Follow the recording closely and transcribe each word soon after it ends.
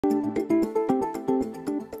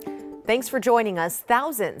Thanks for joining us.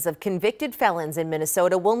 Thousands of convicted felons in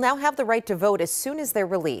Minnesota will now have the right to vote as soon as they're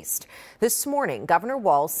released. This morning, Governor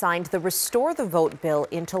Walz signed the Restore the Vote bill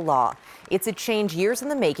into law. It's a change years in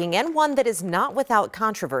the making and one that is not without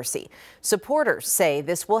controversy. Supporters say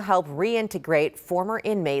this will help reintegrate former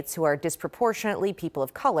inmates who are disproportionately people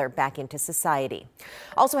of color back into society.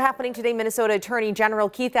 Also happening today, Minnesota Attorney General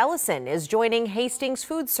Keith Ellison is joining Hastings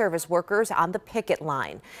food service workers on the picket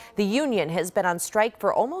line. The union has been on strike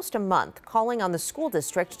for almost a month, calling on the school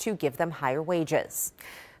district to give them higher wages.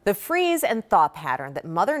 The freeze and thaw pattern that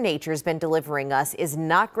Mother Nature's been delivering us is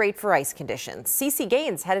not great for ice conditions. Cece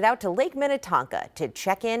Gaines headed out to Lake Minnetonka to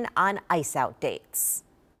check in on ice out dates.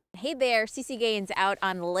 Hey there, Cece Gaines out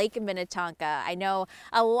on Lake Minnetonka. I know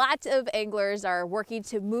a lot of anglers are working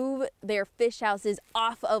to move their fish houses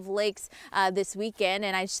off of lakes this weekend,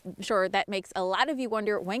 and I'm sure that makes a lot of you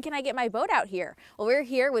wonder, when can I get my boat out here? Well, we're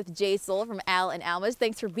here with Jay Soul from Al and Alma's.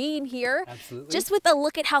 Thanks for being here. Absolutely. Just with a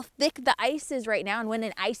look at how thick the ice is right now and when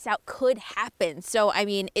an ice out could happen. So, I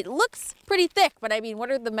mean, it looks pretty thick, but I mean,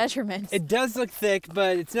 what are the measurements? It does look thick,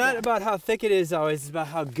 but it's not about how thick it is always, it's about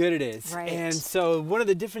how good it is. Right. And so one of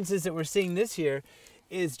the differences that we're seeing this year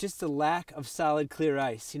is just a lack of solid clear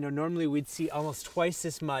ice. You know, normally we'd see almost twice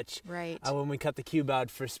this much when we cut the cube out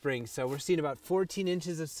for spring. So we're seeing about 14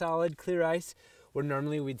 inches of solid clear ice, where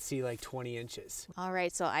normally we'd see like 20 inches. All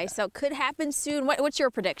right, so ice out could happen soon. What's your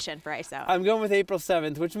prediction for ice out? I'm going with April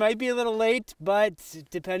 7th, which might be a little late, but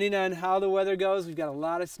depending on how the weather goes, we've got a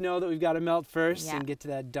lot of snow that we've got to melt first and get to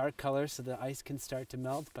that dark color so the ice can start to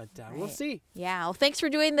melt, but we'll see. Yeah, well, thanks for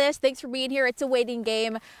doing this. Thanks for being here. It's a waiting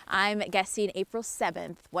game. I'm guessing April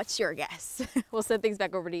 7th. What's your guess? We'll send things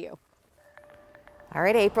back over to you. All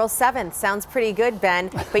right, April 7th. Sounds pretty good, Ben.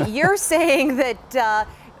 But you're saying that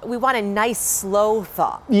we want a nice slow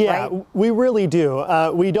thaw. Yeah, right? We really do.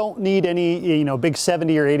 We don't need any, big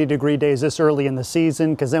 70 or 80 degree days this early in the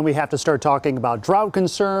season, because then we have to start talking about drought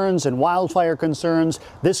concerns and wildfire concerns.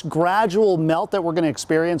 This gradual melt that we're going to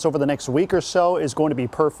experience over the next week or so is going to be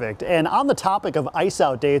perfect. And on the topic of ice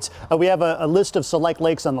out dates, we have a list of select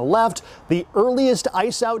lakes on the left. The earliest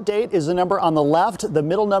ice out date is the number on the left. The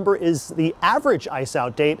middle number is the average ice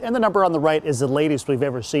out date, and the number on the right is the latest we've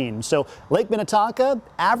ever seen. So Lake Minnetonka,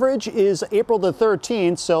 average is April the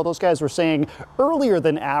 13th, so those guys were saying earlier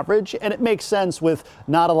than average, and it makes sense with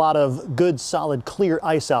not a lot of good, solid, clear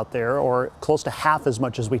ice out there, or close to half as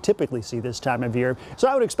much as we typically see this time of year. So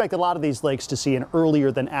I would expect a lot of these lakes to see an earlier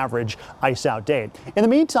than average ice out date. In the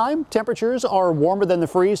meantime, temperatures are warmer than the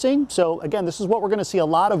freezing, so again, this is what we're going to see a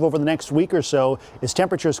lot of over the next week or so, is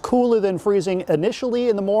temperatures cooler than freezing initially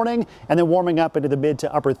in the morning, and then warming up into the mid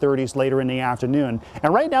to upper 30s later in the afternoon.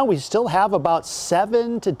 And right now we still have about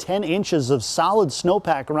 7 to 10 inches of solid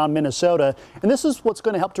snowpack around Minnesota, and this is what's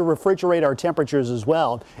going to help to refrigerate our temperatures as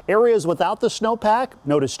well. Areas without the snowpack,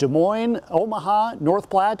 notice Des Moines, Omaha,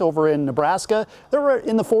 North Platte over in Nebraska, they're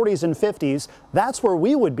in the 40s and 50s. That's where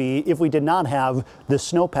we would be if we did not have the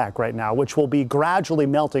snowpack right now, which will be gradually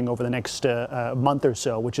melting over the next month or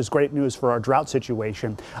so, which is great news for our drought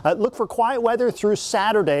situation. Look for quiet weather through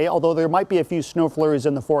Saturday, although there might be a few snow flurries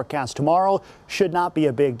in the forecast tomorrow. Should not be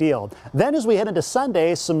a big deal. Then as we head into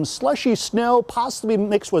Sunday, some slushy snow, possibly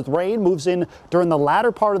mixed with rain, moves in during the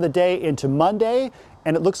latter part of the day into Monday.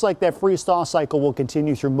 And it looks like that freeze-thaw cycle will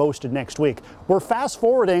continue through most of next week. We're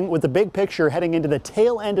fast-forwarding with the big picture heading into the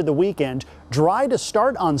tail end of the weekend. Dry to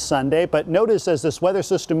start on Sunday, but notice as this weather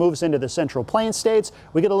system moves into the Central Plains states,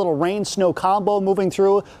 we get a little rain-snow combo moving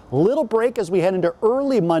through. Little break as we head into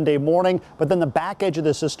early Monday morning, but then the back edge of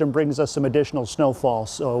the system brings us some additional snowfall.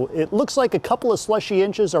 So it looks like a couple of slushy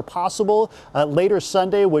inches are possible later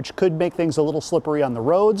Sunday, which could make things a little slippery on the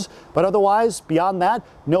roads. But otherwise, beyond that,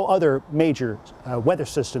 no other major weather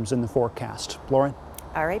systems in the forecast. Lauren?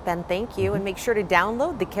 All right, Ben, thank you. And make sure to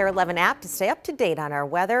download the KARE 11 app to stay up to date on our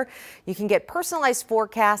weather. You can get personalized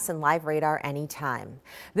forecasts and live radar anytime.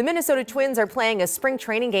 The Minnesota Twins are playing a spring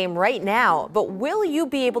training game right now, but will you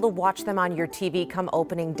be able to watch them on your TV come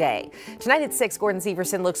opening day? Tonight at 6, Gordon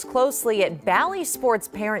Severson looks closely at Bally Sports'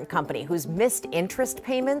 parent company, whose missed interest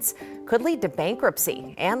payments could lead to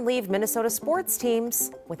bankruptcy and leave Minnesota sports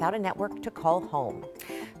teams without a network to call home.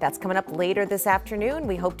 That's coming up later this afternoon.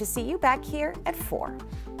 We hope to see you back here at 4.